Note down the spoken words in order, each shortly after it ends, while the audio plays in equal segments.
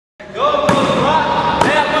Go, rock.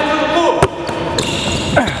 Lay one to the pool.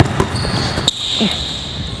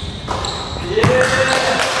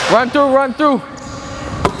 Yeah. Run through.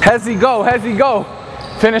 Hezzy go.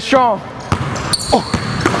 Finish strong. Oh.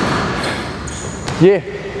 Yeah.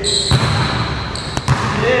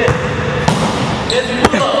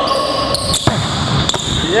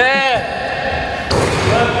 Yeah.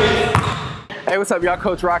 Hey, what's up, y'all?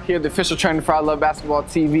 Coach Rock here, the official trainer for I Love Basketball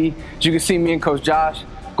TV. As you can see, me and Coach Josh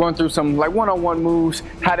going through some like one-on-one moves,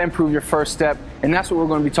 how to improve your first step, and that's what we're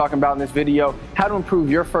going to be talking about in this video, how to improve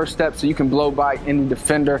your first step so you can blow by any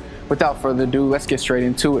defender. Without further ado, let's get straight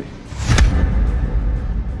into it.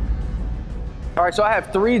 All right, so I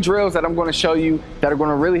have 3 drills that I'm going to show you that are going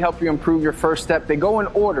to really help you improve your first step. They go in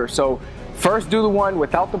order, so first do the one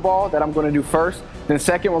without the ball that I'm going to do first, then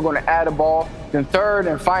second we're going to add a ball, then third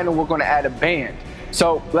and final we're going to add a band.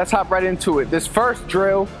 So let's hop right into it. This first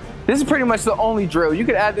drill, this is pretty much the only drill. You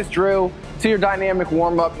could add this drill to your dynamic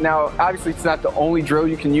warm-up. Now, obviously it's not the only drill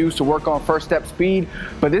you can use to work on first step speed,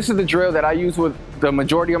 but this is the drill that I use with the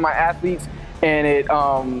majority of my athletes, and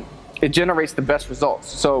it generates the best results.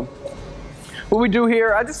 So what we do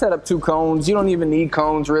here, I just set up 2 cones. You don't even need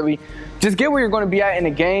cones really. Just get where you're going to be at in the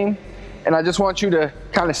game, and I just want you to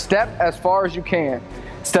kind of step as far as you can.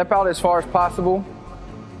 Step out as far as possible.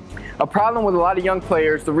 A problem with a lot of young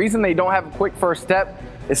players, the reason they don't have a quick first step,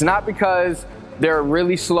 it's not because they're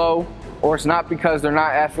really slow or it's not because they're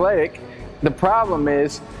not athletic. The problem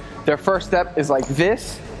is their first step is like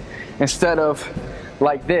this instead of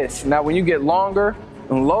like this. Now when you get longer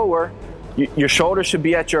and lower, your shoulder should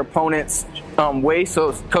be at your opponent's waist.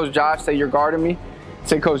 So Coach Josh, say you're guarding me.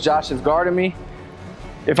 Say Coach Josh is guarding me.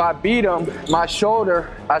 If I beat him, my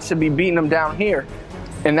shoulder, I should be beating him down here.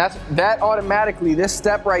 And that automatically, this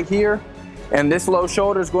step right here and this low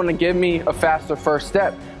shoulder is going to give me a faster first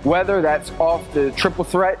step, whether that's off the triple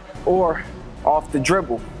threat or off the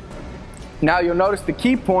dribble. Now you'll notice the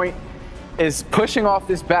key point is pushing off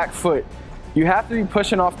this back foot. You have to be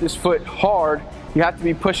pushing off this foot hard. You have to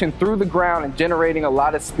be pushing through the ground and generating a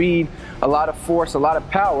lot of speed, a lot of force, a lot of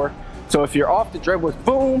power. So if you're off the dribble, it's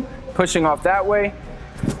boom, pushing off that way.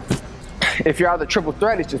 If you're out of the triple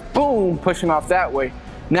threat, it's just boom, pushing off that way.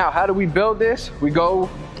 Now, how do we build this? We go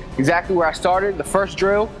exactly where I started. The first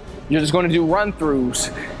drill, you're just going to do run-throughs.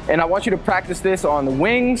 And I want you to practice this on the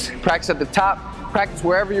wings, practice at the top, practice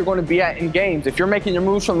wherever you're going to be at in games. If you're making your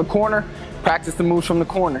moves from the corner, practice the moves from the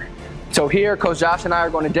corner. So here, Coach Josh and I are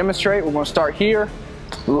going to demonstrate. We're going to start here.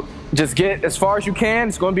 Just get as far as you can.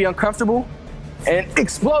 It's going to be uncomfortable. And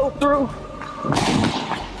explode through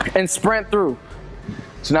and sprint through.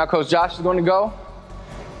 So now Coach Josh is going to go.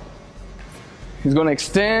 He's going to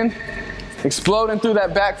extend, exploding through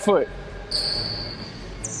that back foot.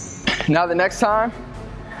 Now the next time,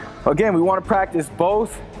 again, we want to practice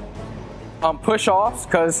both push-offs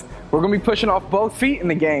because we're going to be pushing off both feet in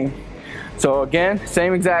the game. So again,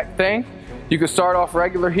 same exact thing. You can start off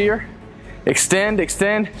regular here. Extend,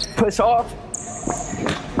 extend, push off.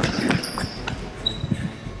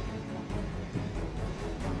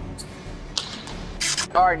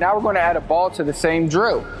 All right, now we're going to add a ball to the same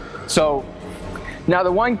drill. So now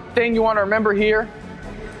the one thing you want to remember here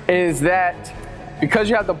is that because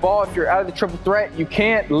you have the ball, if you're out of the triple threat, you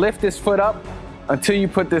can't lift this foot up until you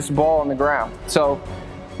put this ball on the ground. So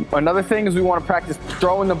another thing is we want to practice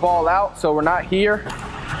throwing the ball out so we're not here.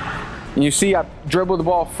 And you see I dribbled the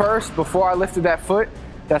ball first before I lifted that foot.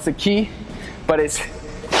 That's a key. But it's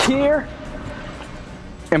here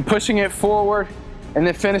and pushing it forward and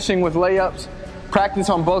then finishing with layups. Practice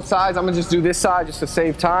on both sides. I'm going to just do this side just to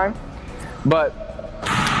save time. But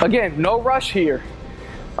again, no rush here.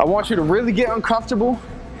 I want you to really get uncomfortable.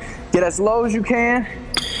 Get as low as you can.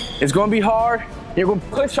 It's going to be hard. You're going to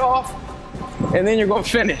push off and then you're going to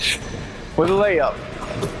finish with a layup.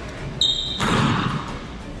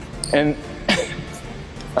 And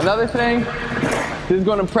another thing, this is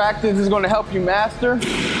going to practice, this is going to help you master,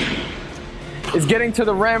 is getting to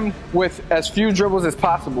the rim with as few dribbles as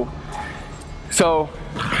possible. So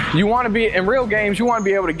you want to be, in real games, you want to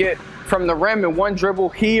be able to get from the rim in one dribble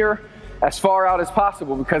here as far out as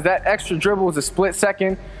possible because that extra dribble is a split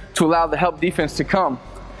second to allow the help defense to come.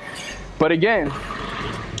 But again,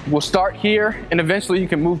 we'll start here and eventually you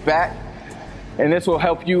can move back and this will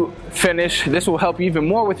help you finish. This will help you even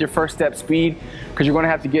more with your first step speed because you're going to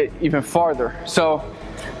have to get even farther. So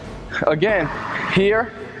again,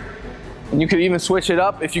 here, and you could even switch it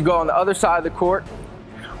up if you go on the other side of the court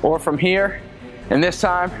or from here. And this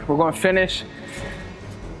time we're going to finish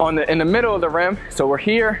in the middle of the rim. So we're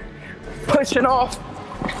here, pushing off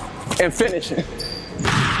and finishing.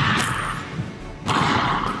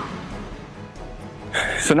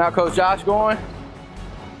 So now Coach Josh going.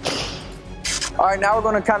 All right, now we're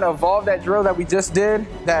gonna kind of evolve that drill that we just did,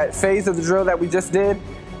 that phase of the drill that we just did.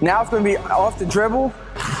 Now it's gonna be off the dribble,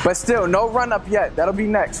 but still no run up yet. That'll be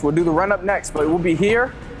next. We'll do the run up next, but we'll be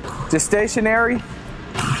here, just stationary.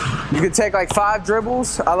 You can take like 5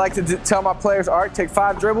 dribbles. I like to tell my players, all right, take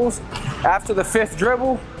 5 dribbles. After the 5th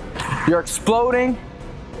dribble, you're exploding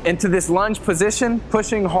into this lunge position,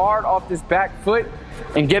 pushing hard off this back foot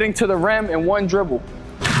and getting to the rim in 1 dribble.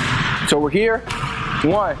 So we're here,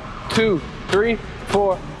 1, 2, 3,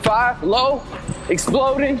 4, 5, low,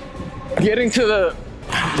 exploding, getting to the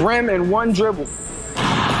rim in 1 dribble.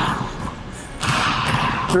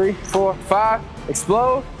 3, 4, 5,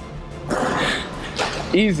 explode.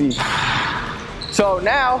 Easy. So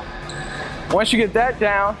now, once you get that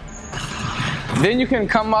down, then you can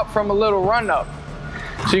come up from a little run up.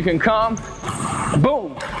 So you can come,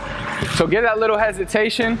 boom. So get that little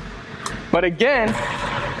hesitation. But again,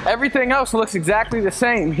 everything else looks exactly the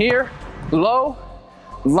same. Here, low,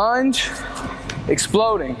 lunge,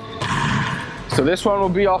 exploding. So this one will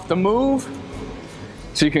be off the move.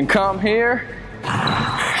 So you can come here,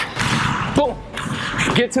 boom,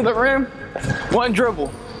 get to the rim, 1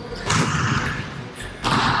 dribble.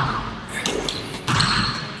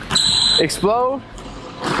 Explode.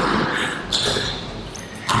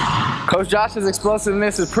 Coach Josh's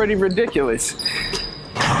explosiveness is pretty ridiculous.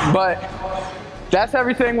 But that's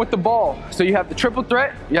everything with the ball. So you have the triple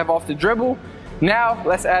threat, you have off the dribble. Now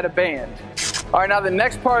let's add a band. All right, now the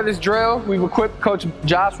next part of this drill, we've equipped Coach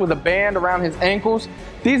Josh with a band around his ankles.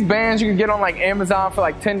 These bands you can get on like Amazon for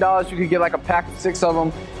like $10. You could get like a pack of 6 of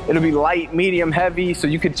them. It'll be light, medium, heavy, so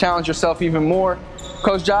you could challenge yourself even more.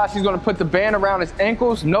 Coach Josh, he's gonna put the band around his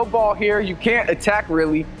ankles. No ball here, you can't attack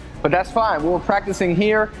really, but that's fine. What we're practicing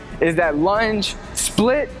here is that lunge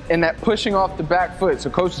split and that pushing off the back foot. So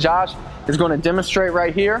Coach Josh is gonna demonstrate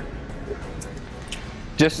right here.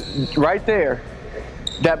 Just right there.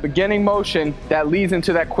 That beginning motion that leads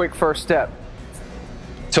into that quick first step.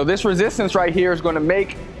 So this resistance right here is going to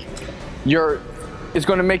make your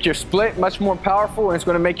split much more powerful, and it's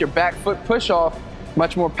going to make your back foot push off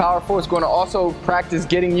much more powerful. It's going to also practice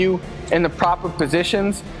getting you in the proper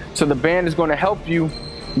positions. So the band is going to help you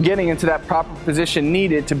getting into that proper position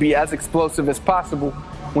needed to be as explosive as possible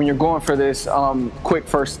when you're going for this quick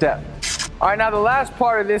first step. All right, now the last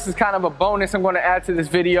part of this is kind of a bonus I'm going to add to this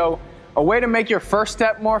video. A way to make your first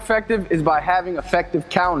step more effective is by having effective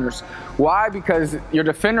counters. Why? Because your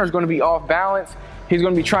defender is going to be off balance. He's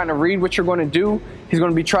going to be trying to read what you're going to do. He's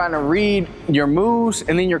going to be trying to read your moves,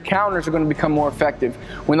 and then your counters are going to become more effective.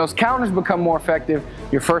 When those counters become more effective,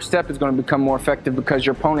 your first step is going to become more effective because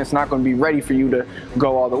your opponent's not going to be ready for you to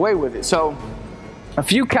go all the way with it. So a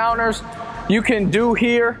few counters you can do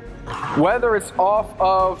here, whether it's off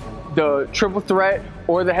of the triple threat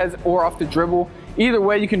or off the dribble. Either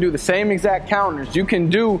way, you can do the same exact counters. You can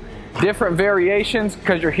do different variations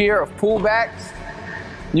because you're here of pullbacks.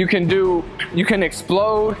 You can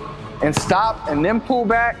explode and stop and then pull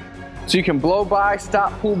back. So you can blow by,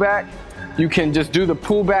 stop, pull back. You can just do the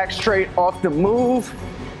pullback straight off the move.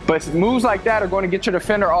 But moves like that are going to get your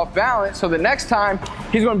defender off balance. So the next time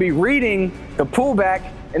he's going to be reading the pullback,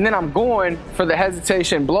 and then I'm going for the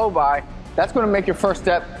hesitation blow by. That's going to make your first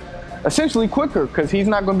step essentially quicker because he's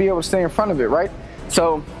not going to be able to stay in front of it, right?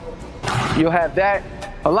 So you'll have that.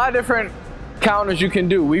 A lot of different counters you can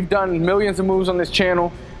do. We've done millions of moves on this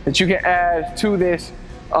channel that you can add to this.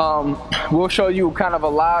 We'll show you kind of a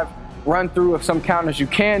live run through of some counters you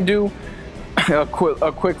can do. A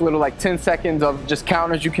quick little like 10 seconds of just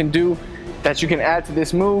counters you can do that you can add to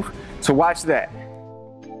this move. So watch that.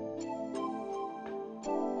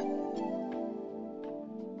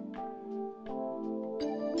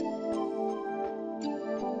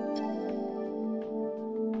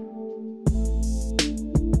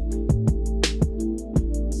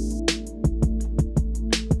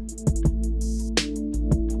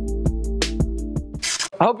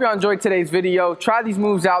 I hope y'all enjoyed today's video. Try these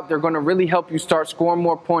moves out. They're going to really help you start scoring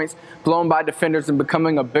more points, blowing by defenders, and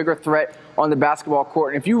becoming a bigger threat on the basketball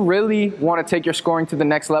court. And if you really want to take your scoring to the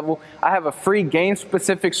next level, I have a free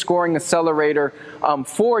game-specific scoring accelerator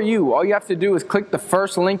for you. All you have to do is click the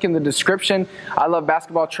first link in the description,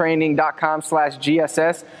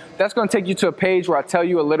 ilovebasketballtraining.com/GSS. That's going to take you to a page where I tell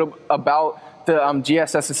you a little about the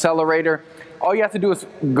GSS accelerator. All you have to do is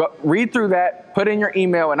read through that, put in your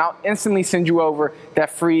email, and I'll instantly send you over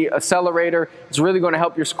that free accelerator. It's really going to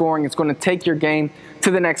help your scoring. It's going to take your game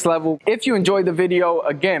to the next level. If you enjoyed the video,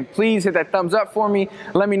 again, please hit that thumbs up for me.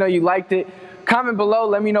 Let me know you liked it. Comment below.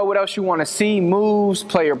 Let me know what else you want to see. Moves,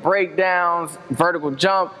 player breakdowns, vertical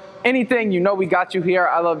jump, anything, you know we got you here.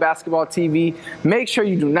 I Love Basketball TV. Make sure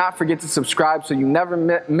you do not forget to subscribe so you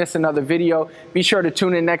never miss another video. Be sure to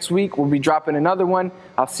tune in next week. We'll be dropping another one.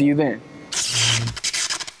 I'll see you then.